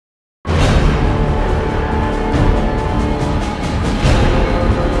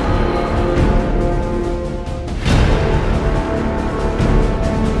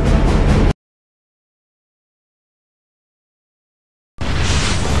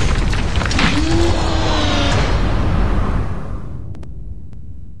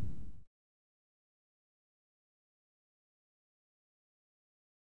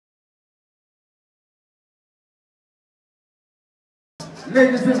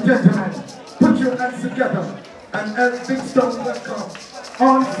Ladies and gentlemen, put your hands together and help Big Stone welcome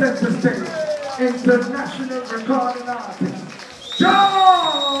on center stage, international recording artist, John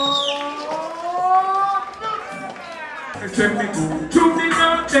Nooks. Say me go to the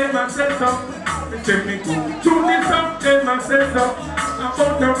north, them a say so. Say me go to the south, them a say so. I'm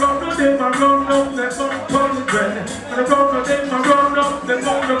going to run up, them a run up, they're going to call the dread. And I'm going to them a run up, they're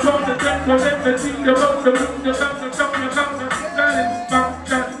going to call the dread. So let me see the road, the moon, the sun, the sun, the sun, the sun,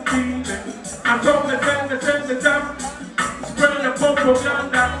 that feeling. I'm going to send the jump, spread the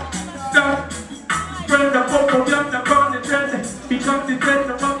propaganda, stop, spread the propaganda on the dread. Because the dread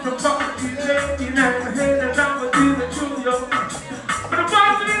among the party lady, and I'm headed down to the studio. But the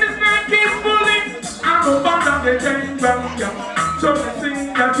boss in this man keeps bullying, I'm a bond of the game, so the thing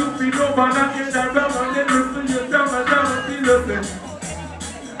that you feel over and get around and then listen to your down and feel the thing.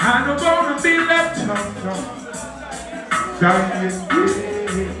 I don't want to be left out, dying,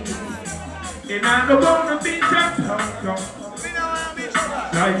 and I don't want to be left out,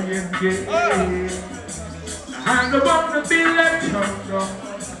 dying, I don't want to be left out,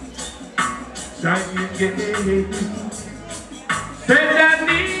 dying, say that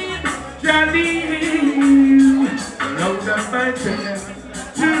need, Johnny. Load up my chair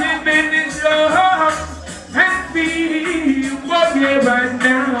to live in this love and feel for you right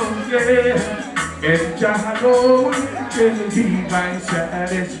now, yeah. And Jah alone can be my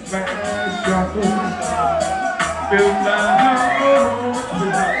satisfaction. Fill my heart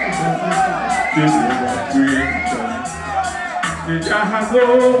with the Jah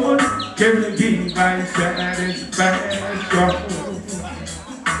alone can be my satisfaction.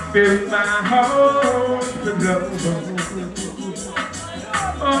 Fill my heart with love.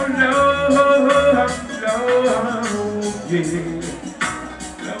 Oh, love, yeah.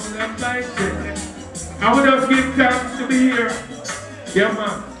 Love like that. I would just give thanks to be here. Yeah,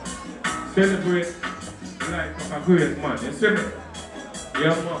 man. Celebrate the life of a great man. You see me?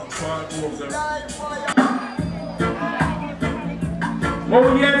 Yeah, man.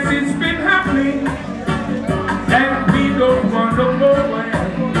 Oh, yes, it's been happening. And we don't want no more.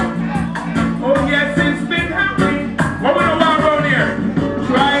 Oh yes, it's been happening. What we know around here?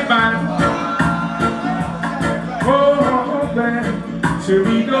 Tribal. Oh man, so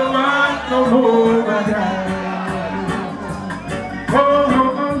we don't want no more that. Oh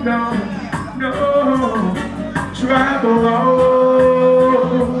no, no, tribal.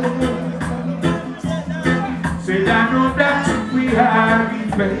 Say I know that we are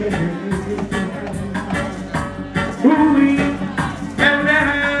faith.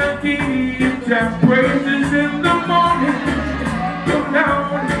 And praises in the morning, come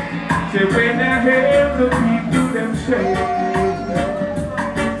down. Say when I hear the people them say,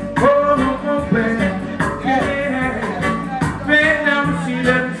 oh man, yeah. When I see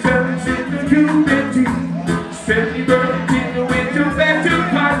themselves in the unity, celebrating the way to better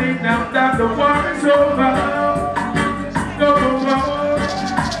party now that the war is over.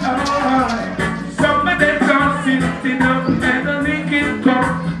 Some of them are sitting up and a linking cup.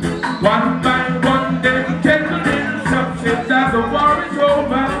 One by one, they take a little substance that the war is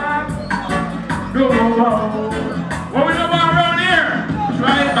over. No more. What we know around here?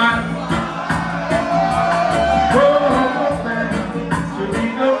 Tribal. Oh man, so we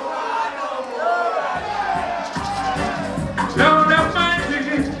go. Down the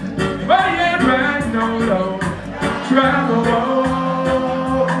mountain, but yeah, right no low. Travel.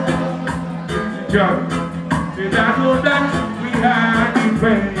 Jump. Did I know that we had to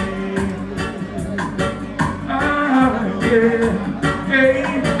pray?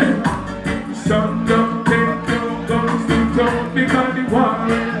 Some don't take no guns to talk because the war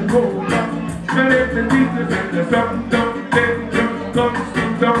is over. But if the Jesus and the some don't take no guns to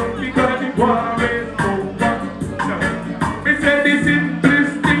talk because the war is over. No. We say the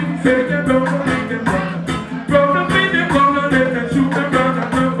simplest thing, say you don't make them run. Run up in the corner, then they shoot them run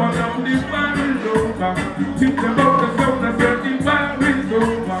and run, but now the war is over. Think about the sound and say the war is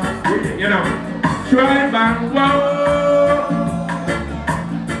over. You know, tribe and war.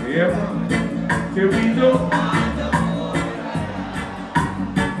 Here we go.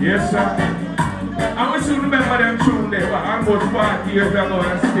 Yes, sir. I want you to remember them tune there, but almost 40 years ago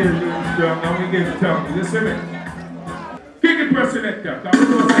and still doing strong, and we get tongue. You see me? Kick it, press selector. Because we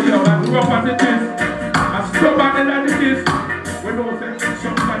know say, yo, I grew up as it is. I stubborn as it is. We know say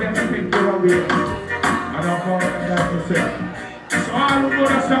somebody has to think they're away. I don't know what I have to say. So all who know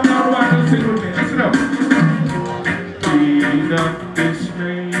that song now want to sing with me. Listen up. Be not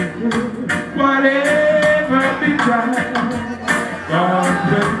dismayed. Whatever be tried, God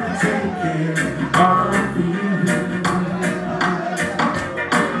will take care of you.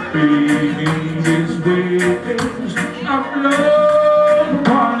 bringing His waves of love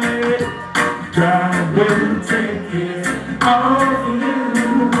upon it. God will take care of you.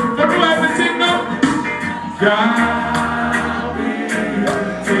 What do I have to sing now? God will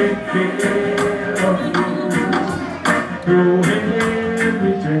take care of you through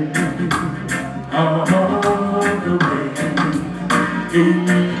everything all the way. He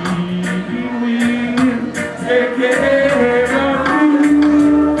will take care of you.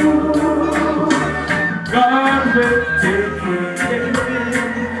 God will take care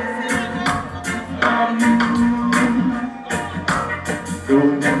of you. No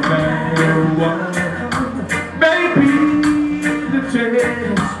matter what may be the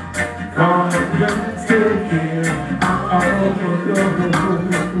chance, God will take care of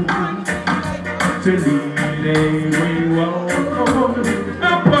you. To lead a way walk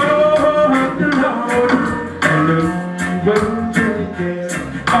upon the Lord, and He will take care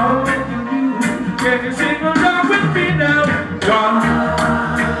of you. Can you sing along with me now? God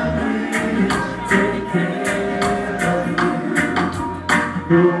will take care of you.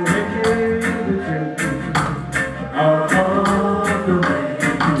 Through everything, all the way.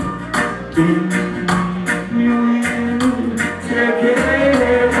 He will take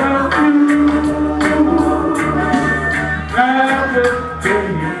care of you. God will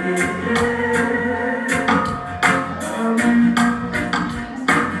take care of you.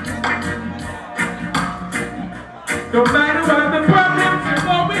 No matter what the problems you're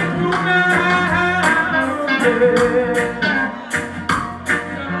going through now,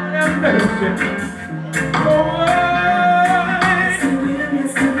 have mercy. Oh,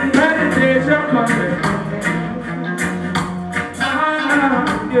 better days are coming.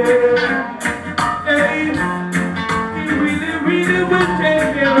 Yeah. Hey, He really will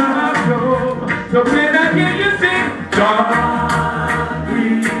take care of you. So when I hear you sing, God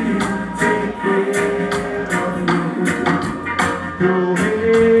will take care of you through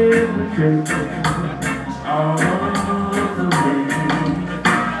everything, all the way.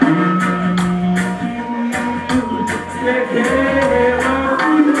 He will take care of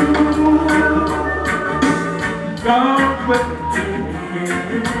you. God will take care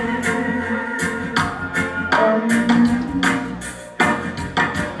of you.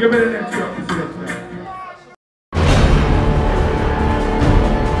 Give it an